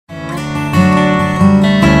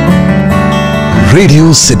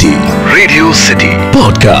Radio city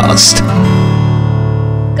podcast.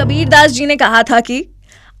 Kabirdas ji ने कहा था कि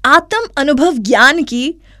आत्म अनुभव ज्ञान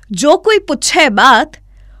की जो कोई पूछे बात,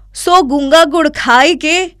 सो गूंगा गुड़ खाए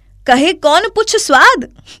के कहे कौन पुछ स्वाद।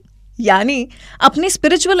 यानी अपने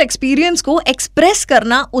स्पिरिचुअल एक्सपीरियंस को एक्सप्रेस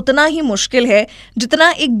करना उतना ही मुश्किल है जितना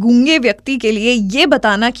एक गूंगे व्यक्ति के लिए ये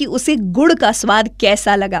बताना कि उसे गुड़ का स्वाद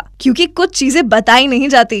कैसा लगा। क्योंकि कुछ चीजें बताई नहीं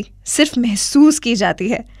जाती, सिर्फ महसूस की जाती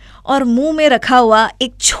है। और मुंह में रखा हुआ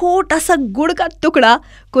एक छोटा सा गुड़ का टुकड़ा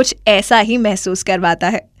कुछ ऐसा ही महसूस करवाता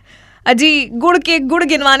है। अजी गुड़ के गुड़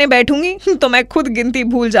गिनवाने बैठूंगी तो मैं खुद गिनती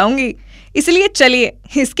भूल जाऊंगी। इसलिए चलिए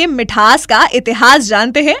इसके मिठास का इतिहास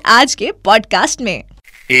जानते हैं आज के पॉडकास्ट में।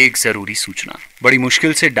 एक जरूरी सूचना, बड़ी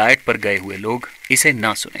मुश्किल से डाइट पर गए हुए लोग इसे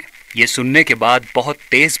ना सुने। ये सुनने के बाद बहुत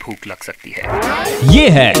तेज भूख लग सकती है। ये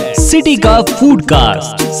है सिटी का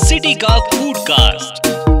फूडकास्ट। सिटी का फूडकास्ट।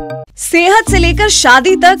 सेहत से लेकर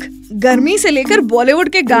शादी तक, गर्मी से लेकर बॉलीवुड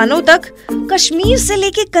के गानों तक, कश्मीर से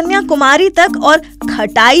लेकर कन्याकुमारी तक और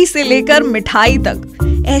खटाई से लेकर मिठाई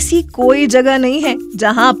तक, ऐसी कोई जगह नहीं है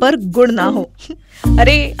जहां पर गुड़ ना हो।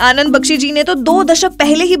 अरे आनंद बख्शी जी ने तो 2 दशक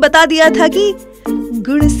पहले ही बता दिया था कि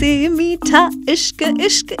गुड़ से मीठा इश्क,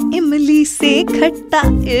 इश्क इमली से खट्टा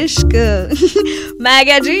इश्क। मैं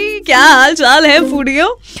क्या जी, क्या हाल चाल है फूडियो।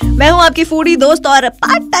 मैं हूँ आपकी फूडी दोस्त और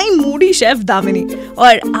part time moody chef Damini.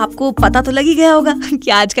 और आपको पता तो लग ही गया होगा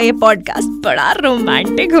कि आज का ये पॉडकास्ट बड़ा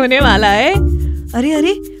रोमांटिक होने वाला है। अरे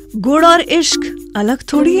अरे, गुड़ और इश्क अलग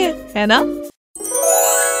थोड़ी है ना।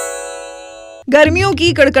 गर्मियों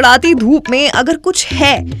की कड़कड़ाती धूप में अगर कुछ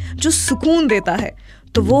है जो सुकून देता है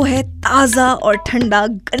तो वो है ताजा और ठंडा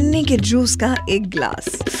गन्ने के जूस का एक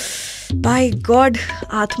गिलास। बाय गॉड,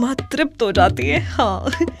 आत्मा तृप्त हो जाती है।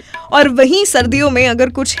 हाँ, और वहीं सर्दियों में अगर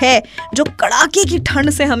कुछ है जो कड़ाके की ठंड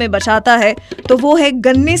से हमें बचाता है तो वो है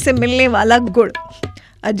गन्ने से मिलने वाला गुड़।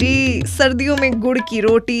 अजी सर्दियों में गुड़ की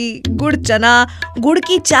रोटी, गुड़ चना, गुड़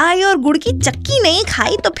की चाय और गुड़ की चक्की नहीं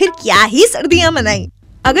खाई तो फिर क्या ही सर्दियां मनाई।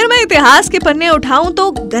 अगर मैं इतिहास के पन्ने उठाऊं तो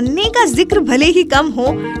गन्ने का जिक्र भले ही कम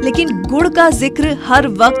हो, लेकिन गुड़ का जिक्र हर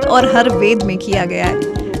वक्त और हर वेद में किया गया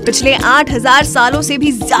है। पिछले 8000 सालों से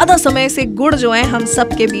भी ज्यादा समय से गुड़ जो है हम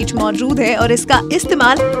सबके बीच मौजूद है और इसका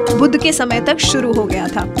इस्तेमाल बुद्ध के समय तक शुरू हो गया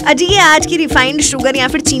था। अजी ये आज की रिफाइंड शुगर या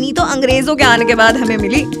फिर चीनी तो अंग्रेजों के आने के बाद हमें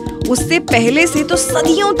मिली। उससे पहले से तो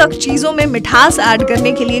सदियों तक चीजों में मिठास ऐड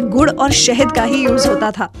करने के लिए गुड़ और शहद का ही यूज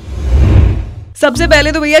होता था। सबसे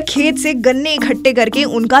पहले तो भैया खेत से गन्ने इकट्ठे करके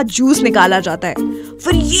उनका जूस निकाला जाता है।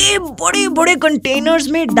 फिर ये बड़े बड़े कंटेनर्स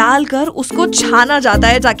में डालकर उसको छाना जाता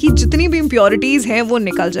है ताकि जितनी भी इम्प्योरिटीज हैं वो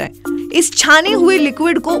निकल जाए। इस छाने हुए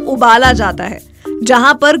लिक्विड को उबाला जाता है,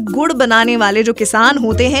 जहां पर गुड़ बनाने वाले जो किसान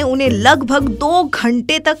होते हैं उन्हें लगभग 2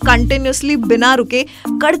 घंटे तक कंटिन्यूअसली बिना रुके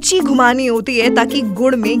कड़छी घुमानी होती है ताकि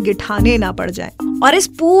गुड़ में गिठाने ना पड़ जाए। और इस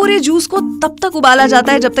पूरे जूस को तब तक उबाला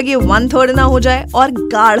जाता है जब तक ये 1/3 ना हो जाए और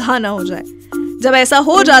गाढ़ा ना हो जाए। जब ऐसा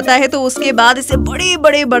हो जाता है तो उसके बाद इसे बड़े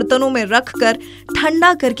बड़े बर्तनों में रखकर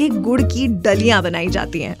ठंडा करके गुड़ की डलियां बनाई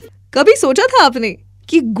जाती हैं। कभी सोचा था आपने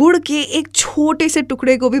कि गुड़ के एक छोटे से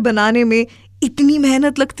टुकड़े को भी बनाने में इतनी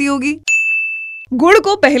मेहनत लगती होगी? गुड़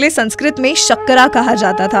को पहले संस्कृत में शक्करा कहा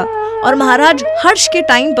जाता था और महाराज हर्ष के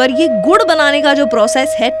टाइम पर ये गुड़ बनाने का जो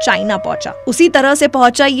प्रोसेस है चाइना पहुंचा। उसी तरह से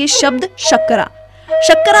पहुंचा ये शब्द शक्करा।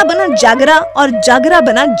 शक्करा बना जागरा और जागरा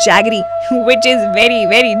बना jaggery, which is very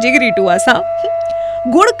very जिगरी to us।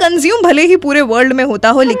 गुड़ कंज्यूम भले ही पूरे वर्ल्ड में होता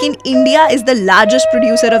हो, लेकिन India is the largest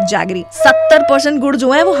producer of jaggery. 70% गुड़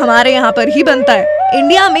जो है वो हमारे यहाँ पर ही बनता है।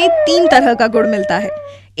 इंडिया में 3 तरह का गुड़ मिलता है।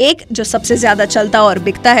 एक जो सबसे ज्यादा चलता और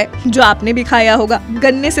बिकता है, जो आपने भी खाया होगा,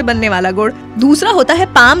 गन्ने से बनने वाला गुड़। दूसरा होता है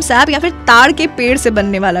पाम सैप या फिर ताड़ के पेड़ से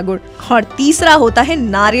बनने वाला गुड़। और तीसरा होता है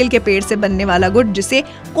नारियल के पेड़ से बनने वाला गुड़, जिसे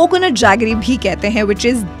कोकोनट जैगरी भी कहते हैं, विच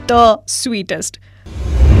इज द स्वीटेस्ट।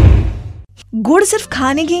 गुड़ सिर्फ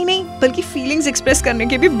खाने के ही नहीं बल्कि फीलिंग्स एक्सप्रेस करने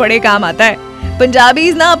के भी बड़े काम आता है।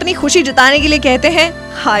 पंजाबीज ना अपनी खुशी जताने के लिए कहते हैं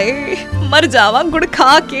हाय मर जावा गुड़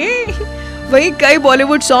खा के। वहीं कई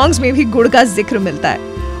बॉलीवुड सॉन्ग्स में भी गुड़ का जिक्र मिलता है।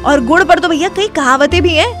 और गुड़ पर तो भैया कई कहावतें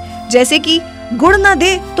भी हैं, जैसे कि गुड़ ना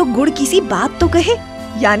दे तो गुड़ किसी बात तो कहे।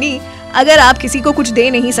 यानी अगर आप किसी को कुछ दे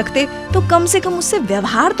नहीं सकते तो कम से कम उससे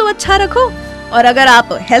व्यवहार तो अच्छा रखो। और अगर आप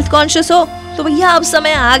हेल्थ कॉन्शियस हो तो भैया अब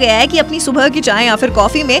समय आ गया है कि अपनी सुबह की चाय या फिर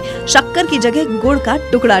कॉफी में शक्कर की जगह गुड़ का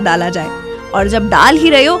टुकड़ा डाला जाए। और जब डाल ही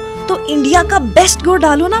रहे हो तो इंडिया का बेस्ट गुड़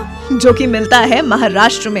डालो ना, जो कि मिलता है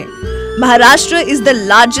महाराष्ट्र में। Maharashtra is the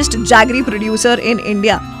largest jaggery producer in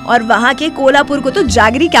India और वहाँ के कोल्हापुर को तो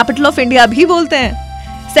जैगरी कैपिटल ऑफ इंडिया भी बोलते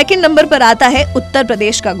हैं। 2nd नंबर पर आता है उत्तर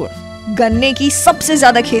प्रदेश का गुड़। गन्ने की सबसे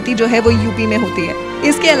ज्यादा खेती जो है वो यूपी में होती है।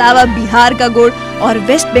 इसके अलावा बिहार का गुड़ और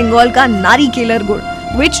वेस्ट बंगाल का नारिकेलर गुड़,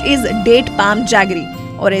 which is date palm jaggery,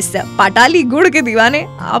 और इस पाटाली गुड़ के दीवाने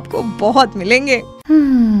आपको बहुत मिलेंगे।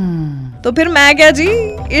 तो फिर मैं क्या जी,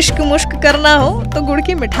 इश्क मुश्क करना हो तो गुड़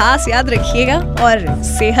की मिठास याद रखिएगा, और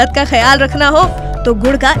सेहत का ख्याल रखना हो तो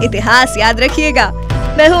गुड़ का इतिहास याद रखिएगा।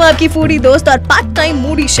 मैं हूँ आपकी फूडी दोस्त और part time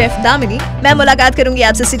moody chef Damini. मैं मुलाकात करूंगी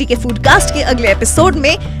आपसे सिटी के फूडकास्ट के अगले एपिसोड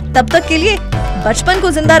में। तब तक के लिए बचपन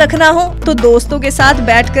को जिंदा रखना हो तो दोस्तों के साथ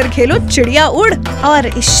बैठकर खेलो चिड़िया उड़, और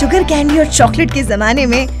इस शुगर कैंडी और चॉकलेट के जमाने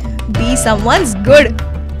में बी समवन्स गुड।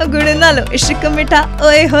 गुड़ ना लो इश्क मीठा,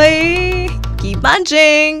 ओए होए, keep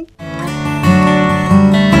punching.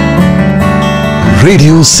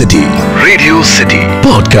 Radio City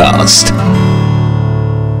Podcast.